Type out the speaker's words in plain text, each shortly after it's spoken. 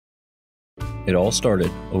It all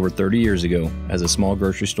started over 30 years ago as a small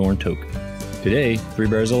grocery store in Tok. Today, Three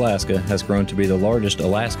Bears Alaska has grown to be the largest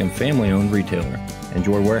Alaskan family-owned retailer.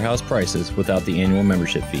 Enjoy warehouse prices without the annual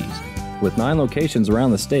membership fees. With 9 locations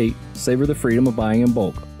around the state, savor the freedom of buying in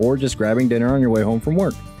bulk or just grabbing dinner on your way home from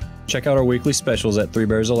work. Check out our weekly specials at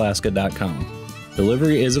threebearsalaska.com.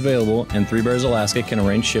 Delivery is available, and Three Bears Alaska can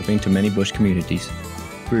arrange shipping to many bush communities.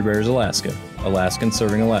 Three Bears Alaska, Alaskans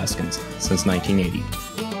serving Alaskans since 1980.